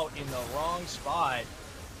caught out in the wrong spot.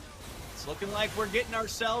 It's looking like we're getting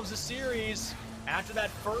ourselves a series. After that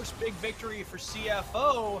first big victory for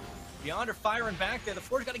CFO, Beyond are firing back there. The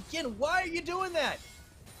Forge God again. Why are you doing that?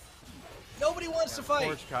 Nobody wants to fight.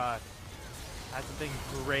 Forge God hasn't been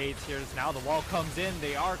great here. Now the wall comes in.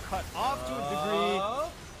 They are cut off to a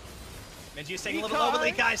degree. Minji's taking a little over.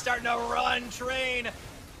 Likai starting to run train.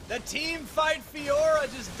 The team fight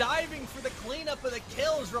Fiora just diving for the cleanup of the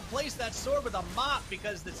kills. Replace that sword with a mop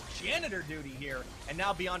because it's janitor duty here. And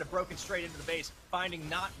now Beyond have broken straight into the base, finding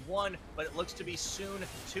not one, but it looks to be soon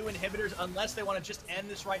 2 inhibitors, unless they want to just end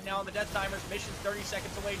this right now on the death timers. Mission's 30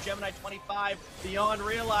 seconds away, Gemini 25. Beyond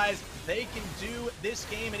realize they can do this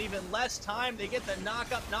game in even less time. They get the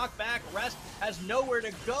knock up, knock back. Rest has nowhere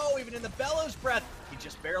to go, even in the Bellows Breath. He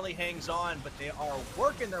just barely hangs on, but they are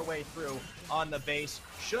working their way through on the base.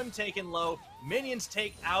 Shun taken low. Minions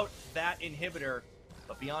take out that inhibitor,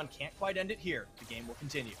 but Beyond can't quite end it here. The game will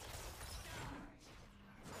continue.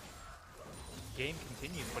 Game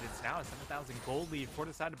continues, but it's now a 7,000 gold lead for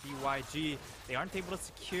the side of BYG. They aren't able to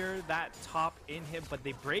secure that top inhib, but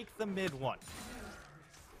they break the mid one.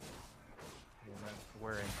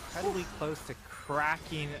 We're incredibly close to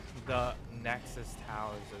cracking the Nexus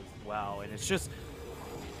towers as well, and it's just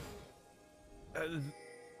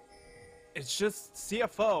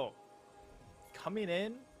CFO coming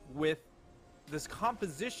in with this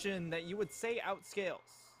composition that you would say outscales.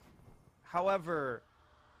 However,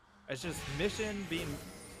 it's just Mission being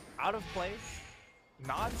out of place,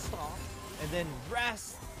 non-stop, and then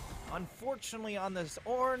Rest, unfortunately on this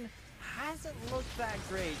Ornn, hasn't looked that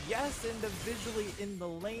great. Yes, individually in the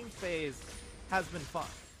lane phase has been fun.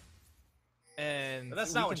 And but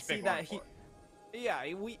that's not what you pick that for. Yeah,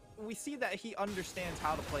 we see that he understands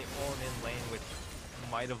how to play Ornn in lane, which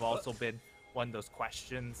might have also been one of those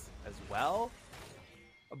questions as well.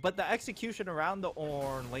 But the execution around the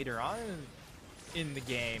Ornn later on in the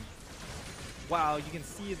game, while you can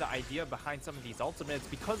see the idea behind some of these ultimates,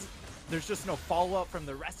 because there's just no follow-up from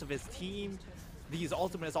the rest of his team, these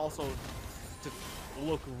ultimates also just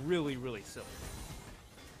look really, really silly.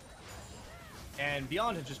 And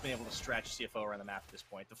Beyond have just been able to stretch CFO around the map at this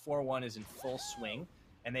point. The 4-1 is in full swing,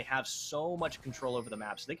 and they have so much control over the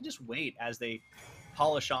map, so they can just wait as they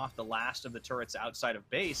polish off the last of the turrets outside of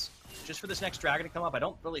base, just for this next dragon to come up. I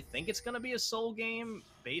don't really think it's going to be a soul game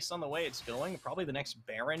based on the way it's going. Probably the next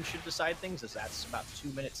Baron should decide things, as that's about 2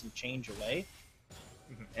 minutes and change away.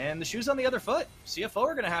 And the shoe's on the other foot. CFO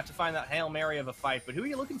are going to have to find that Hail Mary of a fight, but who are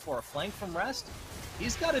you looking for? A flank from Rest?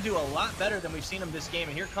 He's got to do a lot better than we've seen him this game,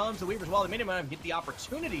 and here comes the Weaver's Wall. The minimum get the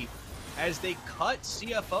opportunity as they cut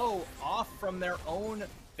CFO off from their own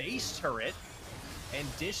base turret and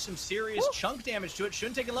dish some serious chunk damage to it.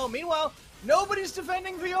 Shouldn't take it low. Meanwhile, nobody's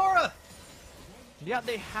defending Fiora. Yeah,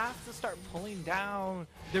 they have to start pulling down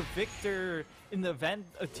their Victor in the event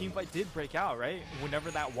a team fight did break out, right? Whenever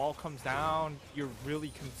that wall comes down, you're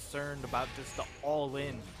really concerned about just the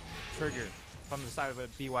all-in trigger from the side of a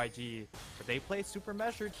BYG. But they play super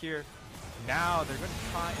measured here. Now they're going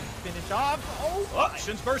to try and finish off. Oh,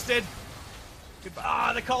 Shun's bursted.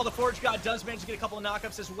 Goodbye. The call, the Forge God does manage to get a couple of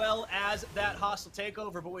knockups as well as that hostile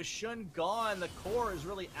takeover, but with Shun gone, the core is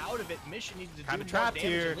really out of it. Mission needed to do more damage,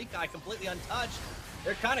 and Lee Kai completely untouched.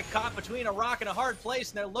 They're kind of caught between a rock and a hard place,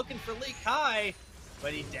 and they're looking for Lee Kai.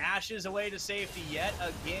 but he dashes away to safety yet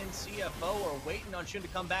again. CFO are waiting on Shun to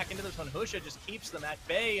come back into this one. Husha just keeps them at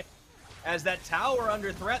bay as that tower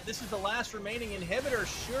under threat. This is the last remaining inhibitor,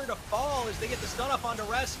 sure to fall as they get the stun off onto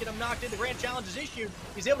Rest, get him knocked in. The Grand Challenge is issued.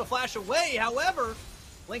 He's able to flash away. However,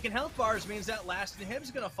 Lincoln Health Bars means that last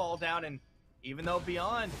inhib's going to fall down, and even though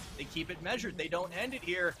Beyond, they keep it measured, they don't end it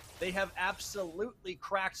here. They have absolutely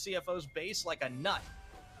cracked CFO's base like a nut.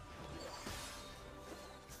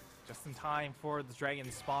 Just in time for the dragon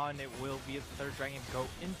spawn. It will be the third dragon go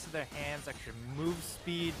into their hands. Extra move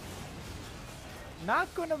speed.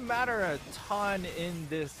 Not going to matter a ton in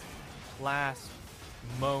this last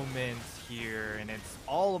moment here. And it's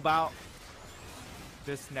all about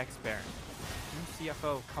this next Baron. Do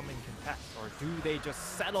CFO come and contest? Or do they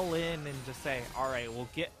just settle in and just say, all right, we'll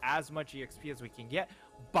get as much EXP as we can get,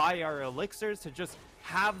 buy our elixirs to just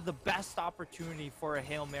have the best opportunity for a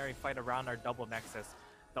Hail Mary fight around our double Nexus.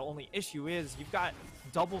 The only issue is you've got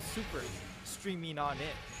double supers streaming on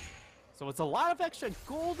in. So it's a lot of extra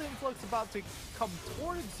gold influx about to come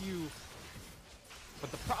towards you. But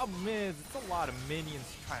the problem is it's a lot of minions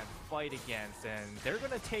to try and fight against. And they're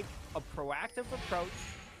going to take a proactive approach,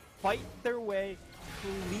 fight their way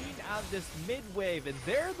clean out of this mid wave. And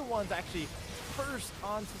they're the ones actually first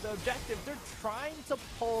onto the objective. They're trying to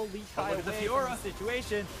pull Lekai away from the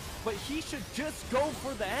situation. But he should just go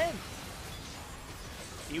for the end.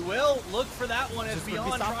 He will look for that one as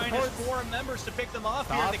Beyond trying to swarm members to pick them off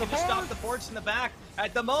here. They can just stop the ports in the back.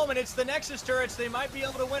 At the moment, it's the Nexus turrets. They might be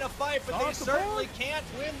able to win a fight, but they certainly can't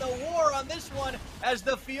win the war on this one as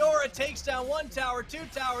the Fiora takes down one tower, two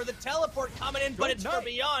tower, the teleport coming in, but it's for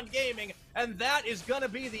Beyond Gaming, and that is going to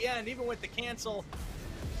be the end, even with the cancel.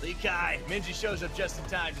 Lekai, Minji shows up just in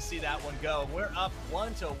time to see that one go. We're up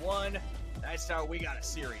 1-1. Nice tower, we got a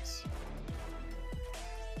series.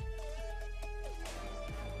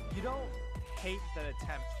 You don't hate that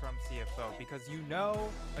attempt from CFO because you know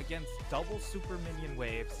against double super minion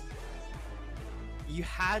waves, you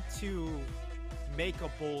had to make a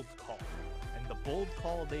bold call. And the bold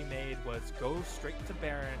call they made was go straight to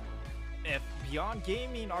Baron. If Beyond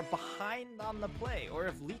Gaming are behind on the play, or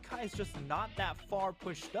if Lekai is just not that far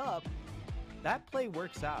pushed up, that play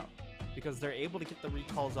works out because they're able to get the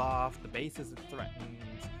recalls off, the base isn't threatened,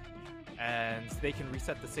 and they can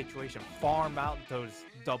reset the situation, farm out those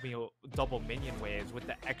double minion waves with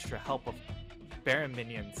the extra help of Baron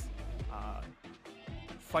minions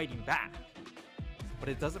fighting back. But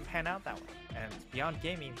it doesn't pan out that way. And Beyond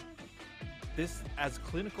Gaming, this, as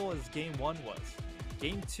clinical as Game 1 was,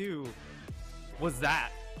 Game 2 was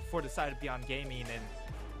that for the side of Beyond Gaming, and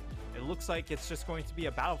it looks like it's just going to be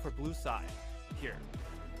a battle for blue side here.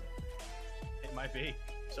 It might be.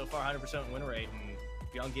 So far, 100% win rate, and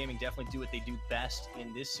Beyond Gaming definitely do what they do best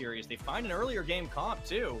in this series. They find an earlier game comp,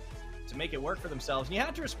 too, to make it work for themselves. And you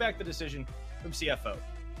have to respect the decision from CFO.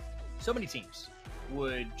 So many teams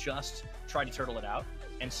would just try to turtle it out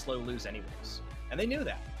and slow lose anyways. And they knew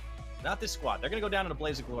that. Not this squad. They're going to go down in a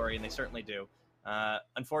blaze of glory, and they certainly do.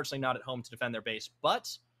 Unfortunately, not at home to defend their base, but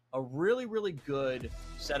a really, really good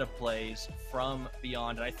set of plays from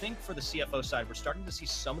Beyond. And I think for the CFO side, we're starting to see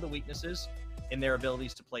some of the weaknesses in their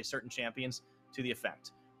abilities to play certain champions to the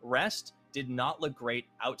effect. Rest did not look great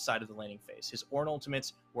outside of the laning phase. His Ornn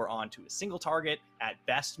ultimates were on to a single target at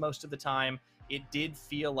best most of the time. It did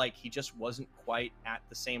feel like he just wasn't quite at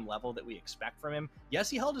the same level that we expect from him. Yes,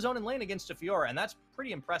 he held his own in lane against a Fiora, and that's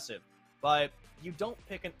pretty impressive, but you don't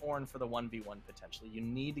pick an Ornn for the 1v1 potentially. You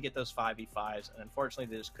need to get those 5v5s, and unfortunately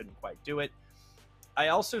they just couldn't quite do it. I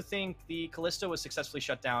also think the Kallisto was successfully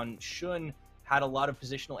shut down. Shun had a lot of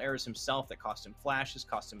positional errors himself that cost him flashes,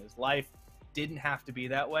 cost him his life. Didn't have to be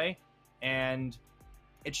that way, and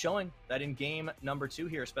it's showing that in game number 2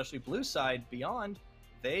 here, especially blue side Beyond,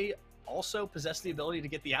 they also possess the ability to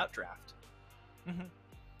get the outdraft.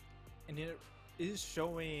 And it is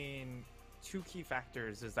showing two key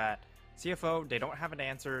factors, is that CFO, they don't have an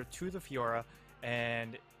answer to the Fiora,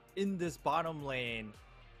 and in this bottom lane,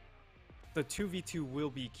 the 2v2 will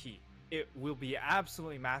be key. It will be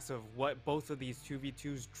absolutely massive what both of these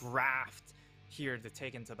 2v2s draft here to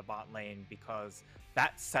take into the bot lane, because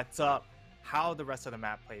that sets up how the rest of the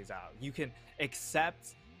map plays out. You can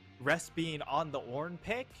accept Rest being on the Ornn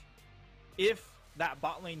pick if that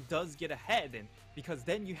bot lane does get ahead, and because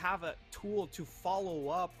then you have a tool to follow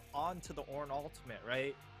up onto the Ornn ultimate,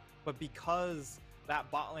 right? But because that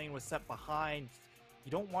bot lane was set behind,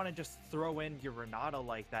 you don't want to just throw in your Renata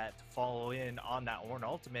like that to follow in on that Ornn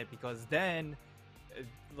ultimate, because then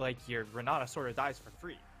like your Renata sort of dies for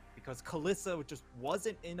free, because Kallisto just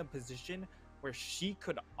wasn't in a position where she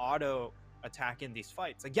could auto attack in these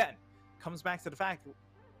fights. Again, comes back to the fact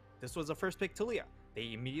this was a first pick Talia.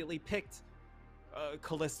 They immediately picked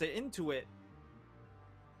Callista into it,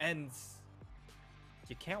 and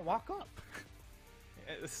you can't walk up.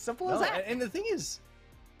 As simple as that. And the thing is,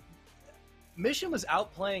 Mission was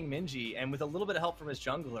outplaying Minji, and with a little bit of help from his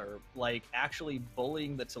jungler, like actually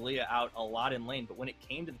bullying the Taliyah out a lot in lane. But when it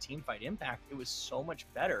came to the team fight impact, it was so much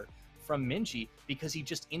better from Minji because he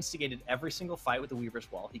just instigated every single fight with the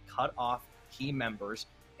Weaver's Wall. He cut off key members,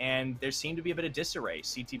 and there seemed to be a bit of disarray.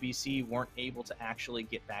 CTBC weren't able to actually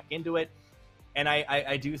get back into it, and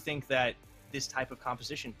I do think that this type of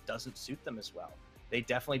composition doesn't suit them as well. They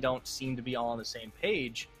definitely don't seem to be all on the same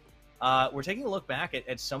page. We're taking a look back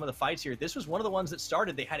at some of the fights here. This was one of the ones that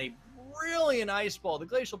started. They had a brilliant ice ball. The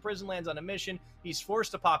Glacial Prison lands on a mission. He's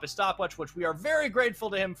forced to pop his stopwatch, which we are very grateful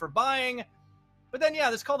to him for buying. But then, yeah,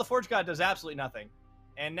 this Call the Forge God does absolutely nothing.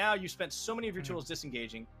 And now you spent so many of your tools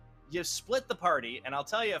disengaging. You split the party, and I'll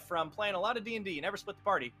tell you, from playing a lot of D&D, you never split the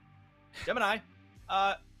party. Gemini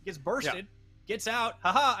gets bursted, gets out.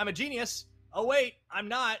 Haha, I'm a genius. Oh, wait, I'm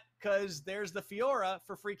not, because there's the Fiora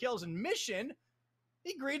for free kills. And Mission,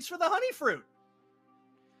 he greets for the honey fruit.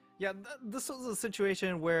 Yeah, this was a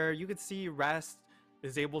situation where you could see Rest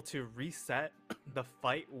is able to reset the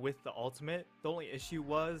fight with the ultimate. The only issue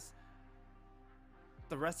was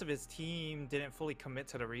the rest of his team didn't fully commit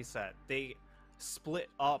to the reset. They split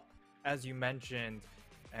up, as you mentioned,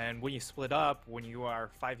 and when you split up, when you are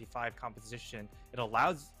 5v5 composition, it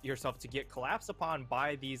allows yourself to get collapsed upon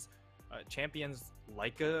by these champions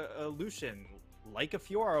like a Lucian, like a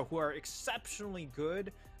Fiora, who are exceptionally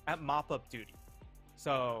good at mop-up duty.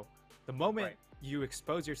 So the moment you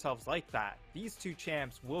expose yourselves like that, these two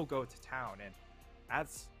champs will go to town, and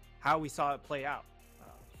that's how we saw it play out.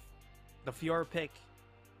 The Fiora pick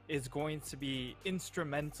is going to be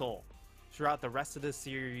instrumental throughout the rest of the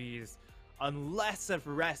series, unless if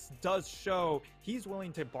Rest does show he's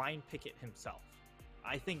willing to blind pick it himself.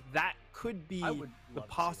 I think that could be the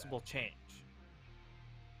possible change.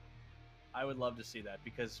 I would love to see that,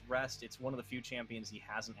 because Rest, it's one of the few champions he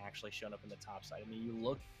hasn't actually shown up in the top side. I mean, you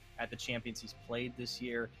look at the champions he's played this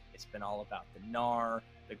year, it's been all about the Gnar,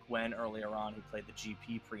 the Gwen earlier on, who played the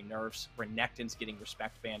GP pre-nerfs. Renekton's getting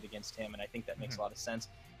respect banned against him, and I think that makes a lot of sense.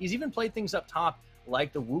 He's even played things up top,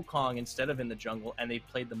 like the Wukong instead of in the jungle, and they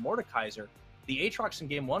played the Mordekaiser. The Aatrox in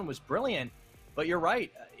Game 1 was brilliant, but you're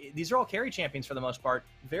right. These are all carry champions for the most part.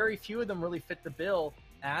 Very few of them really fit the bill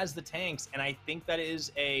as the tanks, and I think that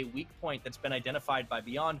is a weak point that's been identified by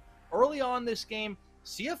Beyond. Early on this game,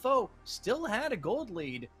 CFO still had a gold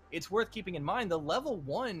lead. It's worth keeping in mind the level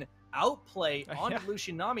 1 outplay on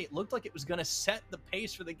Lucian Nami. It looked like it was going to set the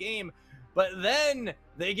pace for the game, but then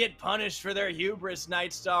they get punished for their hubris.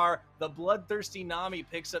 Nightstar, the bloodthirsty Nami,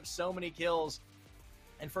 picks up so many kills,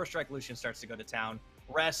 and First Strike Lucian starts to go to town.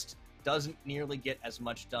 Rest doesn't nearly get as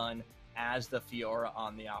much done as the Fiora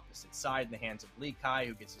on the opposite side in the hands of Lee Kai,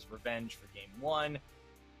 who gets his revenge for Game 1.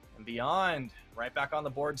 And Beyond, right back on the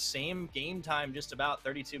board, same game time, just about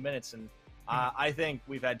 32 minutes. And I think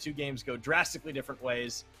we've had two games go drastically different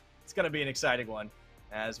ways. It's going to be an exciting one,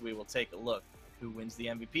 as we will take a look at who wins the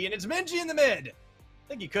MVP. And it's Minji in the mid! I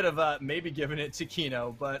think he could have maybe given it to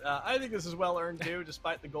Kino, but I think this is well-earned too,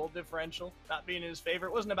 despite the gold differential not being in his favor.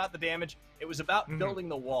 It wasn't about the damage. It was about building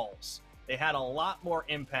the walls. They had a lot more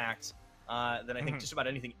impact than I think just about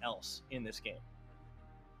anything else in this game.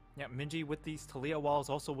 Yeah, Minji with these Taliyah walls,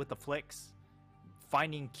 also with the flicks,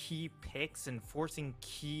 finding key picks and forcing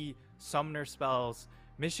key summoner spells.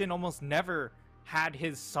 Mission almost never had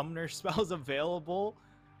his summoner spells available,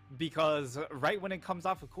 because right when it comes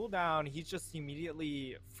off a cooldown, he's just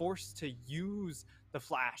immediately forced to use the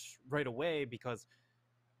flash right away because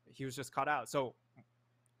he was just caught out. So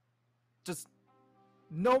just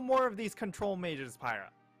no more of these control mages, Pyra.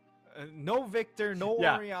 No Victor, no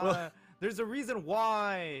Oriana. Well, there's a reason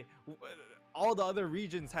why all the other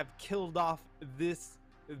regions have killed off these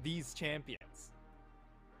champions.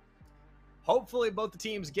 Hopefully both the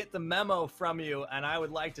teams get the memo from you, and I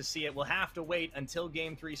would like to see it. We'll have to wait until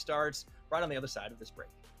Game 3 starts right on the other side of this break.